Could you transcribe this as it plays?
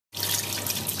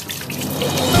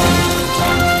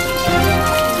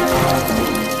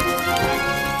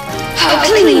How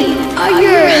clean are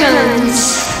your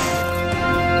hands?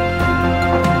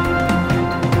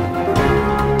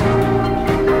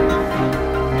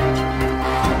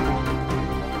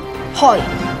 Hi,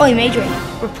 I'm Adrian,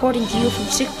 reporting to you from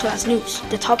 6th Class News.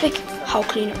 The topic, how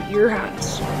clean are your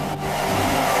hands?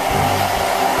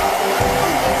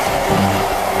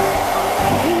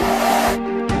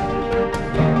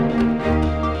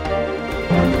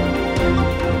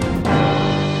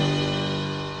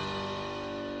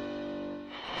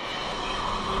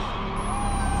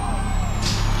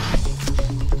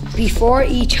 Before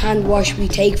each hand wash, we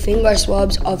take finger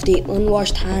swabs of the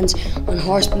unwashed hands on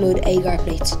horse blood agar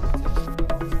plates.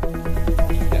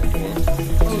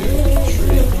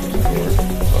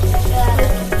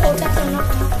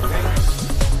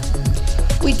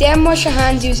 We then wash our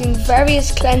hands using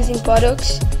various cleansing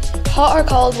products, hot or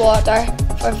cold water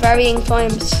for varying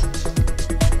times.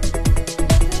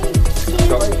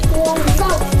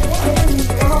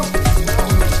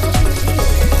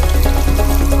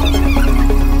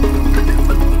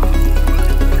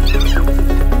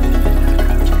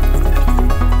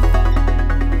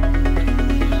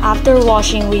 After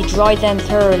washing, we dry them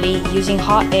thoroughly using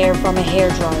hot air from a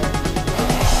hairdryer.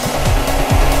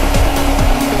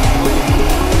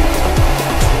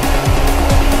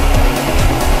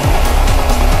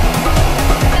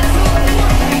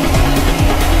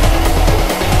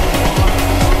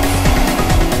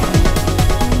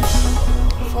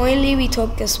 Finally, we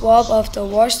took a swab of the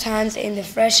washed hands in the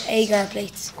fresh agar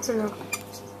plates. 1.5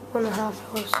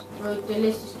 hours.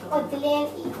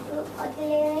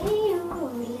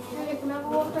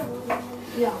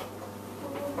 Yeah.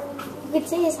 You could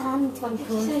see his hand going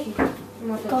through.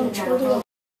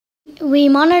 We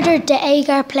monitored the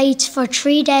agar plates for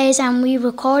 3 days and we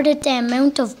recorded the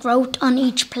amount of growth on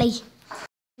each plate.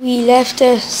 We left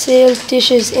the sealed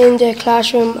dishes in the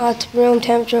classroom at room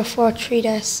temperature for 3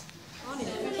 days.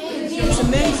 It's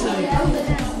amazing.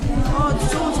 Oh,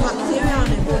 there's so much bacteria on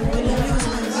it, but when you use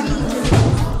it,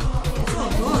 it's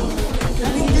all gone.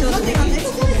 There's nothing on this.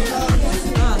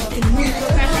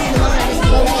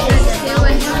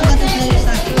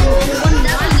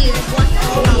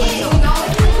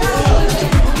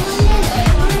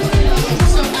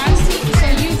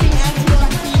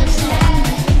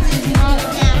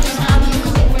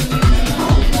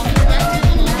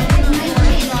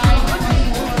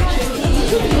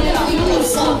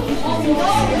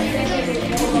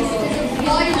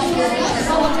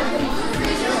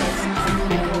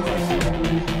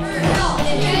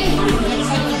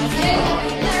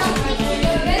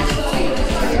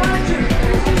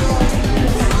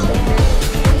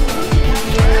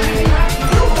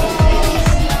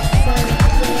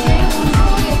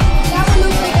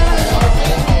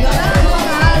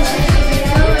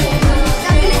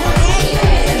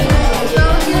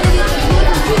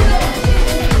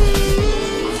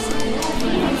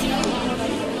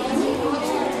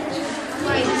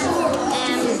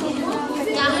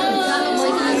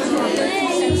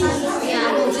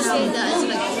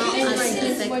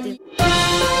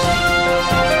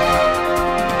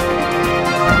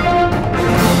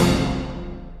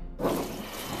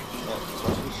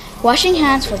 Washing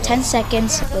hands for 10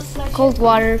 seconds with cold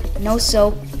water, no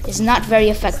soap, is not very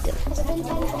effective.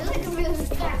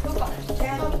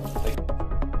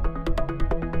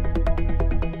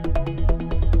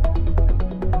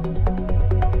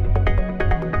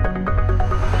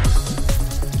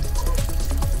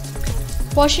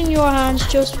 Washing your hands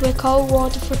just with cold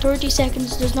water for 30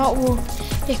 seconds does not work.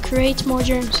 It creates more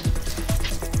germs.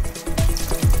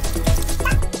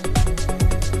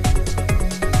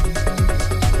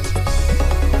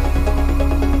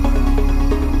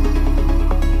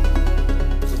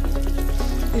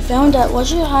 We found that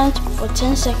washing your hands for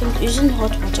 10 seconds using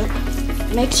hot water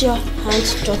makes your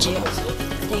hands dirtier.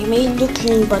 They may look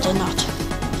clean, but they're not.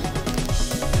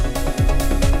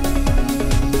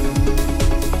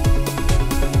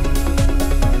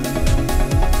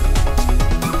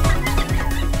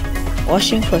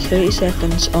 Washing for 30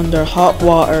 seconds under hot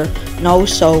water, no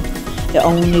soap, it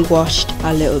only washed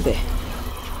a little bit.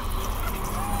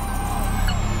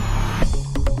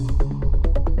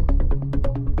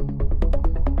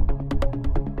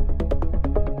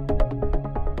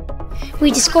 We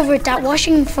discovered that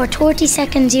washing for 30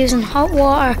 seconds using hot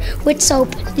water with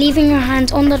soap, leaving your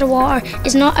hands under the water,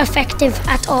 is not effective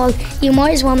at all. You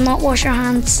might as well not wash your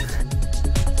hands.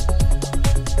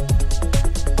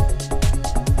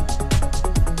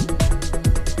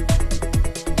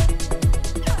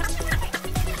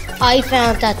 I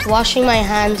found that washing my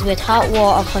hands with hot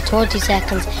water for 30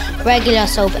 seconds, regular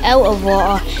soap out of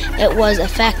water, it was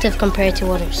effective compared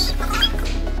to others.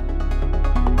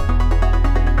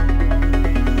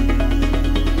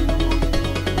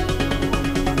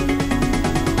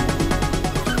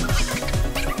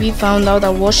 We found out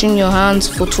that washing your hands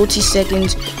for 30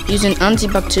 seconds using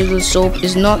antibacterial soap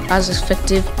is not as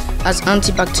effective as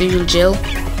antibacterial gel.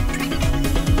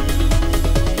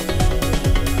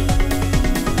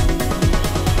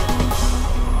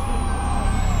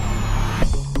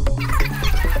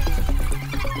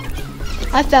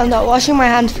 I found that washing my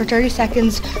hands for 30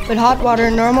 seconds with hot water,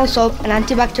 normal soap and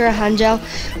antibacterial hand gel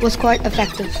was quite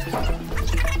effective.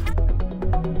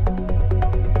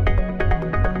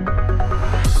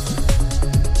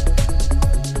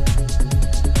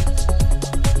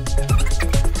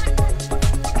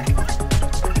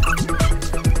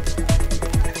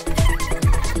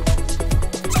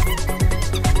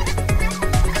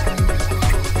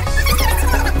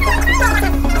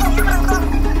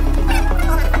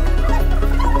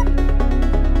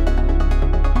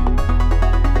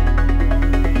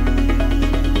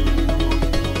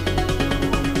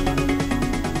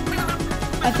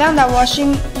 I found that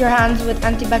washing your hands with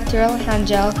antibacterial hand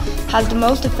gel has the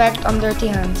most effect on dirty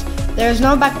hands. There is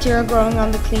no bacteria growing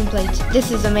on the clean plates.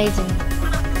 This is amazing.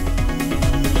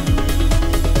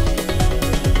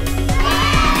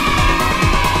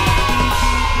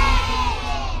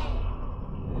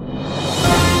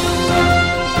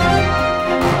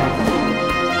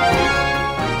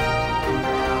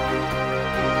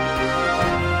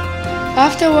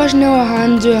 After washing our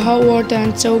hands with hot water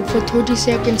and soap for 30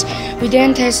 seconds, we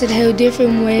then tested how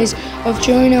different ways of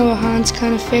drying our hands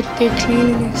can affect their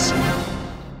cleanliness.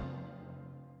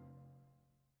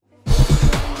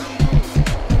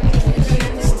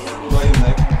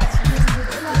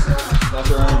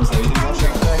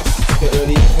 Get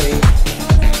ready, paint.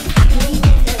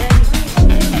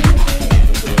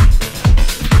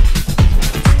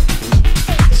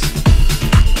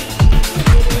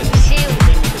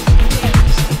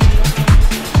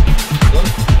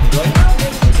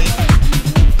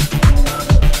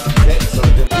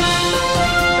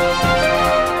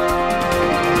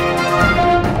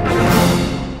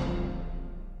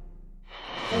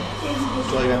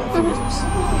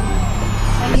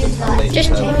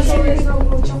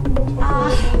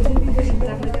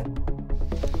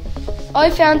 I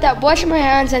found that washing my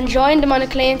hands and drying them on a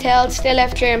clean towel still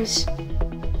left germs.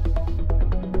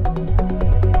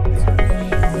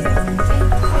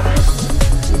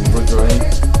 We're drying.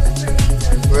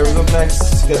 Where we go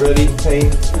next? Get ready,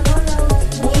 paint.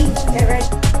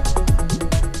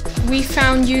 We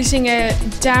found using a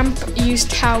damp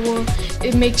used towel,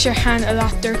 it makes your hand a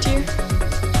lot dirtier.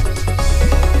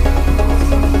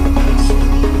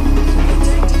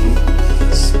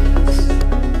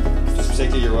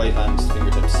 Your right hand,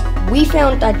 fingertips. We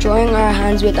found that drying our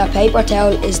hands with a paper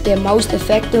towel is the most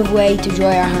effective way to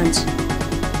dry our hands.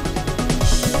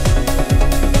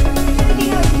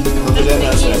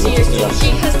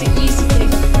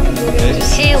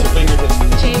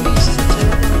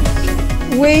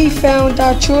 We found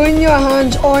that drying your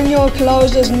hands on your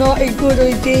clothes is not a good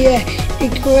idea.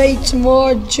 It creates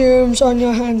more germs on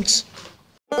your hands.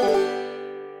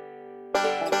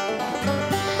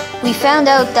 We found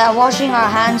out that washing our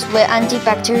hands with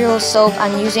antibacterial soap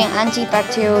and using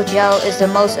antibacterial gel is the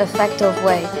most effective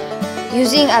way.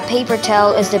 Using a paper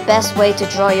towel is the best way to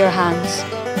dry your hands.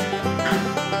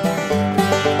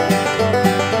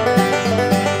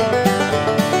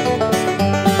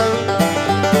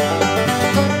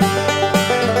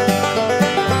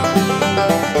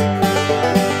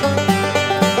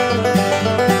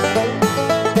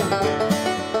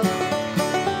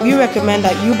 We recommend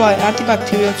that you buy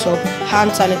antibacterial soap,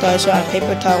 hand sanitizer and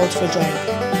paper towels for drying.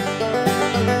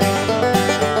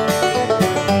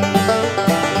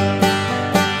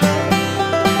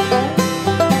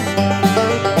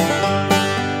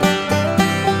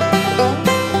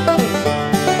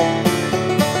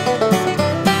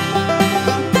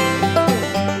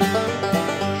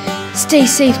 Stay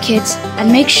safe, kids,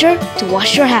 and make sure to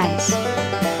wash your hands.